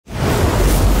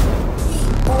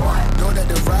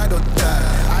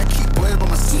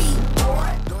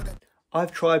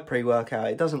I've tried pre-workout,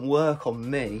 it doesn't work on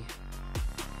me.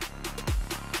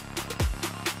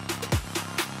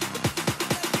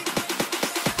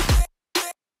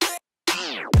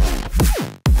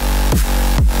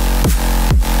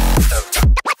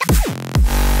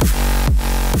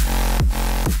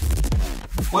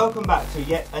 Welcome back to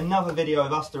yet another video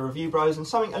of us, the Review Bros, and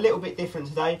something a little bit different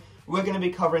today. We're going to be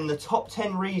covering the top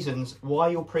 10 reasons why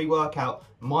your pre-workout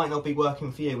might not be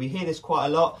working for you. We hear this quite a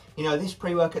lot. You know, this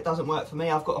pre-workout doesn't work for me.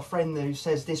 I've got a friend who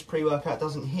says this pre-workout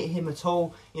doesn't hit him at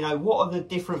all. You know, what are the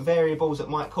different variables that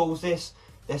might cause this?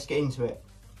 Let's get into it.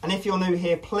 And if you're new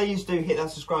here, please do hit that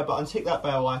subscribe button, tick that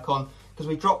bell icon, because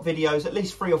we drop videos at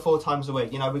least 3 or 4 times a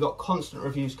week. You know, we've got constant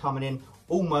reviews coming in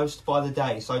almost by the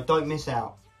day, so don't miss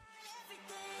out.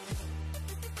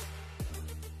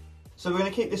 So we're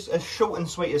going to keep this as short and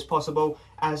sweet as possible,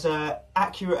 as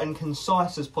accurate and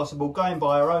concise as possible, going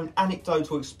by our own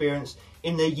anecdotal experience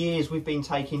in the years we've been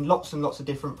taking lots and lots of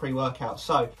different pre-workouts.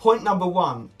 So point number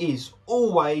 1 is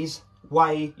always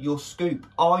weigh your scoop.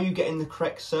 Are you getting the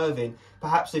correct serving?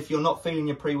 Perhaps if you're not feeling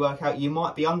your pre-workout, you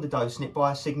might be underdosing it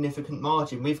by a significant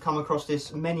margin. We've come across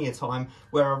this many a time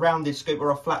where a rounded scoop or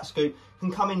a flat scoop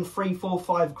can come in 3, 4,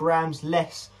 5 grams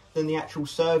less than the actual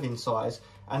serving size.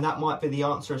 And that might be the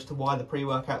answer as to why the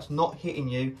pre-workout's not hitting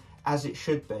you as it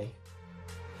should be.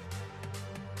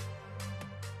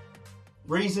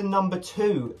 Reason number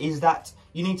 2 is that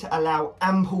you need to allow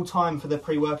ample time for the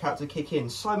pre-workout to kick in.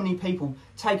 So many people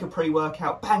take a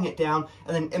pre-workout, bang it down,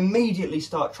 and then immediately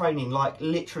start training, like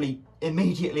literally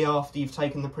immediately after you've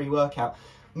taken the pre-workout.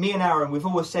 Me and Aaron, we've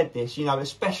always said this, you know,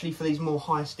 especially for these more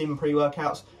high stim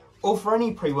pre-workouts, or for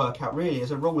any pre-workout really,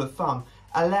 as a rule of thumb,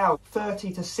 allow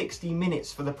 30 to 60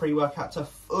 minutes for the pre-workout to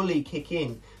fully kick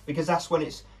in, because that's when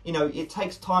it's, you know, it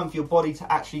takes time for your body to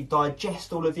actually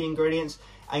digest all of the ingredients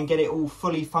and get it all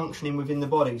fully functioning within the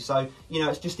body. So, you know,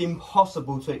 it's just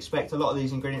impossible to expect a lot of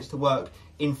these ingredients to work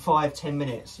in 5-10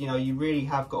 minutes. You know, you really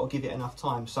have got to give it enough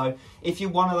time. So if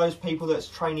you're one of those people that's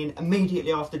training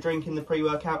immediately after drinking the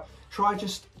pre-workout, try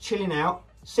just chilling out,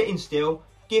 sitting still,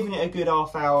 giving it a good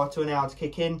half hour to an hour to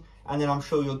kick in, and then I'm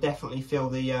sure you'll definitely feel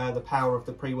the power of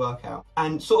the pre-workout.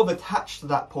 And sort of attached to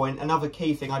that point, another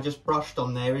key thing I just brushed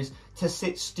on there is to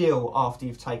sit still after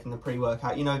you've taken the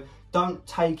pre-workout. You know, don't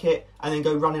take it and then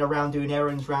go running around doing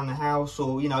errands around the house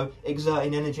or, you know,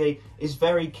 exerting energy. It's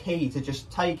very key to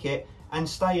just take it and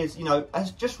stay as, you know,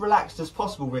 as just relaxed as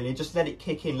possible really. Just let it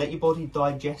kick in, let your body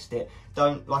digest it.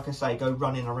 Don't, like I say, go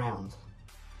running around.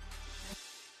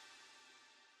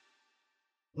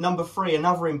 Number 3,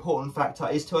 another important factor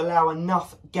is to allow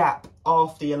enough gap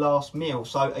after your last meal.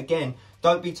 So again,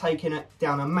 don't be taking it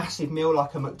down a massive meal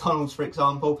like a McDonald's, for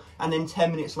example, and then 10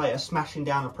 minutes later smashing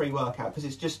down a pre-workout, because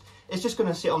it's just going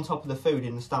to sit on top of the food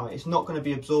in the stomach. It's not going to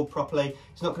be absorbed properly.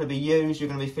 It's not going to be used. You're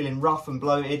going to be feeling rough and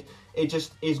bloated. It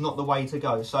just is not the way to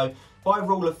go. So by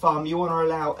rule of thumb, you want to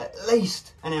allow at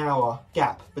least an hour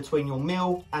gap between your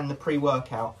meal and the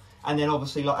pre-workout. And then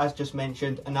obviously, like as just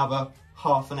mentioned, another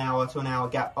half an hour to an hour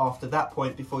gap after that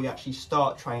point before you actually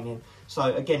start training.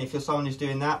 So again, if you're someone who's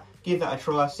doing that, give that a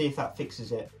try, see if that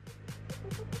fixes it.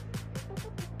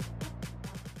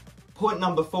 Point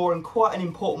number 4, and quite an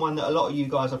important one that a lot of you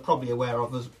guys are probably aware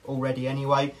of already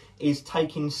anyway, is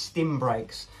taking stim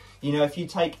breaks. You know, if you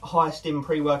take high stim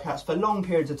pre-workouts for long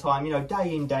periods of time, you know,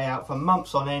 day in, day out, for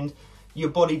months on end, your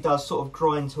body does sort of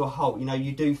grind to a halt. You know,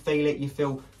 you do feel it, you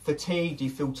feel fatigued, you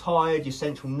feel tired, your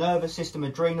central nervous system,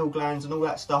 adrenal glands and all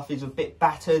that stuff is a bit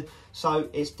battered. So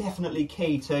it's definitely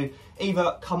key to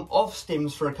either come off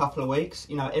stims for a couple of weeks,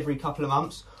 you know, every couple of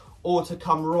months, or to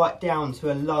come right down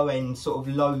to a low end, sort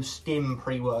of low stim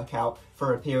pre-workout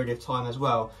for a period of time as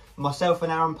well. Myself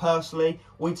and Aaron personally,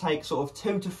 we take sort of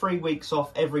 2 to 3 weeks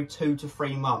off every 2 to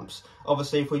 3 months.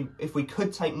 Obviously, if we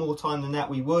could take more time than that,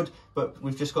 we would, but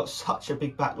we've just got such a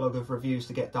big backlog of reviews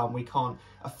to get done, we can't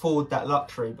afford that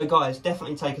luxury. But guys,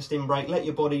 definitely take a stim break, let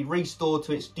your body restore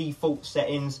to its default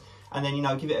settings, and then, you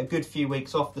know, give it a good few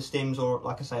weeks off the stims, or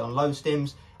like I say, on low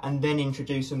stims, and then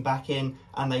introduce them back in,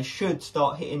 and they should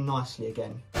start hitting nicely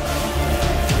again.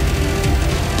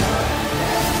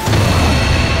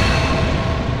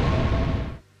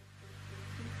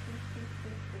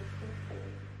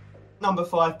 Number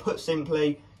 5, put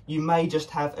simply, you may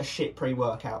just have a shit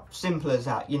pre-workout. Simple as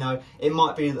that. You know, it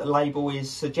might be that the label is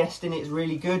suggesting it's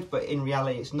really good, but in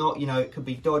reality it's not. You know, it could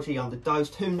be dodgy,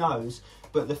 underdosed, who knows?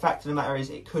 But the fact of the matter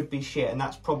is it could be shit, and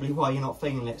that's probably why you're not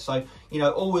feeling it. So, you know,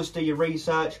 always do your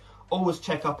research, always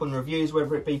check up on reviews,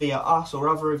 whether it be via us or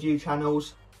other review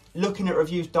channels. looking at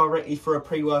reviews directly for a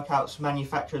pre-workout's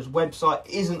manufacturer's website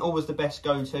isn't always the best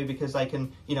go-to, because they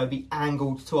can, you know, be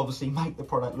angled to obviously make the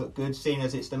product look good, seeing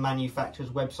as it's the manufacturer's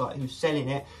website who's selling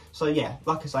it. So yeah,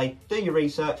 like I say, do your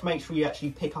research, make sure you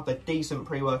actually pick up a decent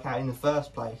pre-workout in the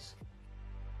first place.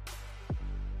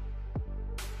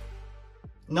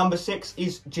 Number 6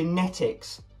 is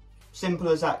genetics. Simple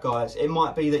as that, guys. It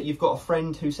might be that you've got a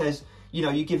friend who says, you know,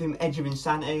 you give him Edge of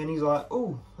Insanity and he's like,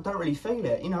 oh, I don't really feel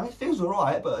it. You know, it feels all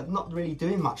right, but not really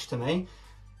doing much to me.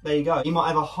 There you go. You might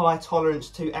have a high tolerance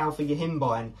to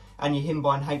alpha-yohimbine and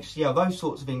yohimbine HCl, those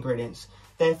sorts of ingredients.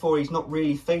 Therefore, he's not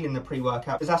really feeling the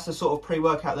pre-workout, because that's the sort of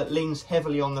pre-workout that leans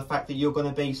heavily on the fact that you're going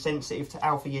to be sensitive to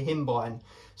alpha-yohimbine.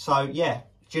 So yeah,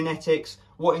 genetics,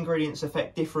 what ingredients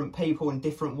affect different people in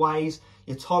different ways,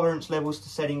 your tolerance levels to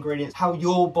said ingredients, how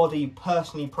your body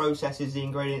personally processes the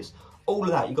ingredients, all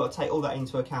of that, you've got to take all that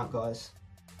into account, guys.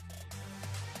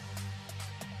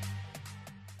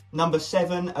 Number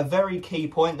 7, a very key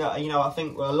point that, you know, I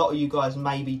think a lot of you guys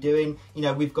may be doing, you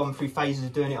know, we've gone through phases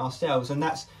of doing it ourselves, and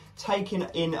that's taking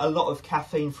in a lot of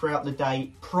caffeine throughout the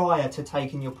day prior to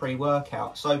taking your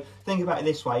pre-workout. So think about it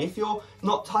this way: if you're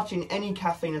not touching any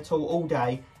caffeine at all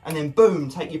day, and then boom,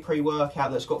 take your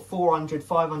pre-workout that's got 400,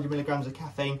 500 milligrams of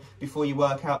caffeine before you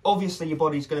work out, obviously your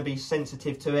body's going to be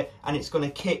sensitive to it and it's going to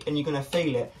kick and you're going to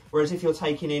feel it. Whereas if you're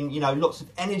taking in, you know, lots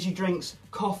of energy drinks,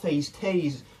 coffees,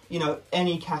 teas, you know,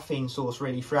 any caffeine source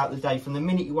really throughout the day, from the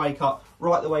minute you wake up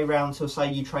right the way round till, say,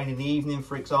 you train in the evening,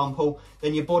 for example,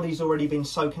 then your body's already been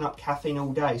soaking up caffeine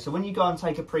all day. So when you go and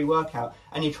take a pre-workout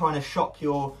and you're trying to shock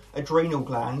your adrenal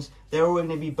glands, they're all going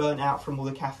to be burnt out from all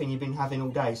the caffeine you've been having all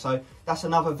day. So that's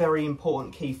another very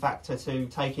important key factor to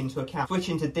take into account.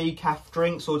 Switching to decaf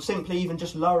drinks, or simply even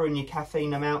just lowering your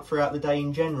caffeine amount throughout the day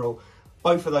in general,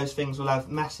 both of those things will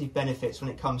have massive benefits when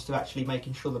it comes to actually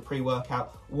making sure the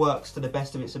pre-workout works to the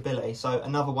best of its ability. So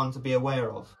another one to be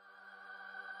aware of.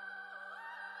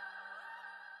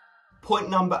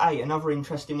 Point number 8, another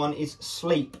interesting one, is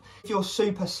sleep. If you're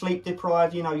super sleep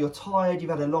deprived, you know, you're tired, you've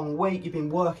had a long week, you've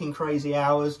been working crazy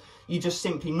hours, you've just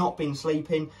simply not been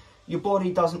sleeping, your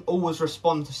body doesn't always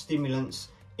respond to stimulants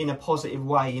in a positive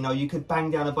way. You know, you could bang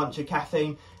down a bunch of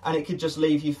caffeine and it could just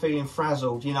leave you feeling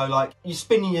frazzled, you know, like you're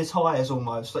spinning your tyres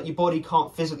almost, like your body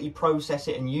can't physically process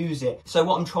it and use it. So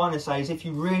what I'm trying to say is, if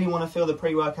you really want to feel the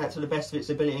pre-workout to the best of its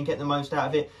ability and get the most out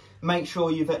of it, make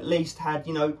sure you've at least had,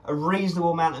 you know, a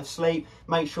reasonable amount of sleep.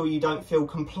 Make sure you don't feel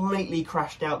completely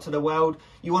crashed out to the world.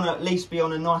 You want to at least be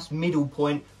on a nice middle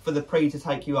point for the pre to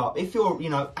take you up. If you're, you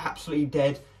know, absolutely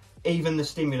dead, even the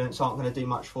stimulants aren't going to do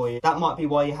much for you. That might be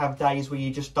why you have days where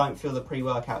you just don't feel the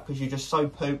pre-workout, because you're just so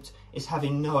pooped, it's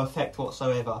having no effect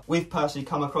whatsoever. We've personally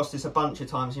come across this a bunch of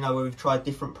times, you know, where we've tried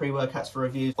different pre-workouts for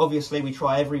reviews. Obviously, we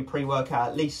try every pre-workout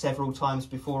at least several times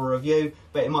before a review,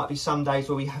 but it might be some days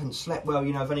where we haven't slept well,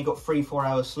 you know, I've only got 3-4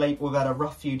 hours sleep, we've had a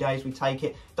rough few days, we take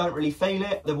it, don't really feel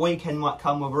it. The weekend might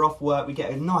come where we're off work, we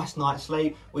get a nice night's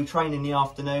sleep, we train in the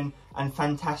afternoon, and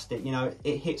fantastic, you know,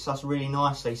 it hits us really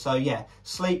nicely. So yeah,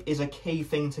 sleep is a key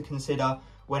thing to consider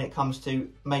when it comes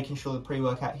to making sure the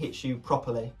pre-workout hits you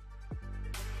properly.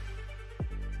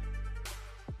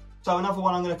 So another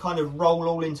one I'm going to kind of roll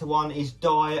all into one is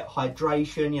diet,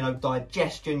 hydration, you know,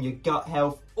 digestion, your gut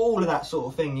health, all of that sort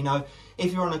of thing. You know,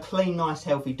 if you're on a clean, nice,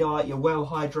 healthy diet, you're well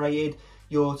hydrated,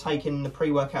 you're taking the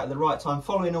pre-workout at the right time,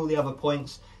 following all the other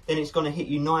points, then it's going to hit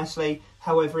you nicely.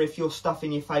 However, if you're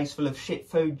stuffing your face full of shit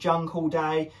food, junk all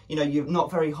day, you know, you're not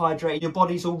very hydrated, your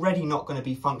body's already not going to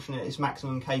be functioning at its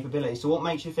maximum capability. So what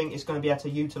makes you think it's going to be able to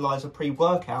utilise a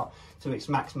pre-workout to its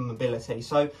maximum ability?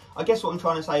 So I guess what I'm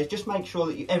trying to say is just make sure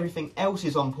that everything else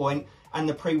is on point and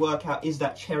the pre-workout is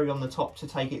that cherry on the top to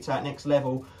take it to that next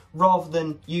level, rather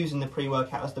than using the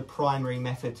pre-workout as the primary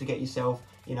method to get yourself,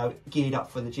 you know, geared up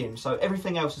for the gym. So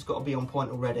everything else has got to be on point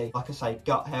already. Like I say,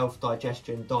 gut health,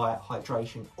 digestion, diet,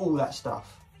 hydration, all that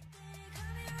stuff.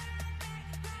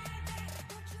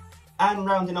 And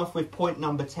rounding off with point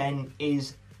number 10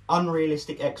 is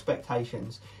unrealistic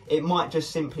expectations. It might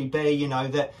just simply be, you know,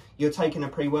 that you're taking a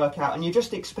pre-workout and you're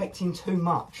just expecting too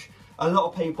much. A lot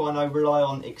of people I know rely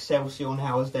on Excelsior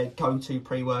now as their go-to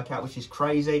pre-workout, which is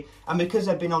crazy. And because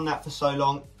they've been on that for so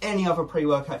long, any other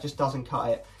pre-workout just doesn't cut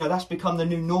it. Now, that's become the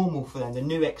new normal for them, the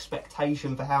new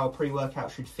expectation for how a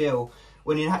pre-workout should feel.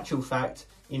 When in actual fact,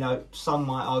 you know, some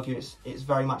might argue it's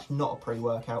very much not a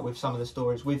pre-workout with some of the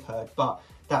stories we've heard. But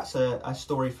that's a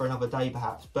story for another day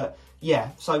perhaps. But yeah,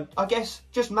 so I guess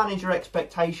just manage your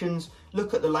expectations,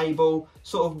 look at the label,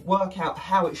 sort of work out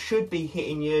how it should be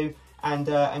hitting you, and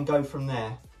go from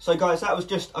there. So guys, that was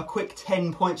just a quick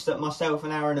 10 points that myself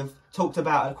and Aaron have talked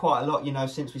about quite a lot, you know,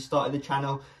 since we started the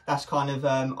channel. That's kind of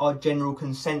our general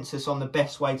consensus on the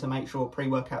best way to make sure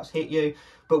pre-workouts hit you.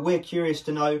 But we're curious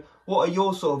to know, what are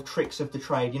your sort of tricks of the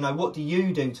trade? You know, what do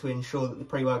you do to ensure that the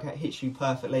pre-workout hits you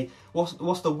perfectly?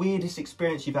 What's the weirdest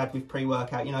experience you've had with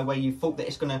pre-workout, you know, where you thought that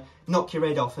it's going to knock your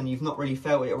head off and you've not really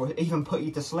felt it, or even put you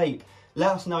to sleep?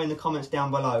 Let us know in the comments down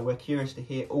below. We're curious to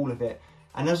hear all of it.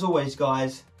 And as always,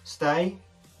 guys, stay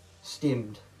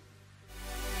stimmed.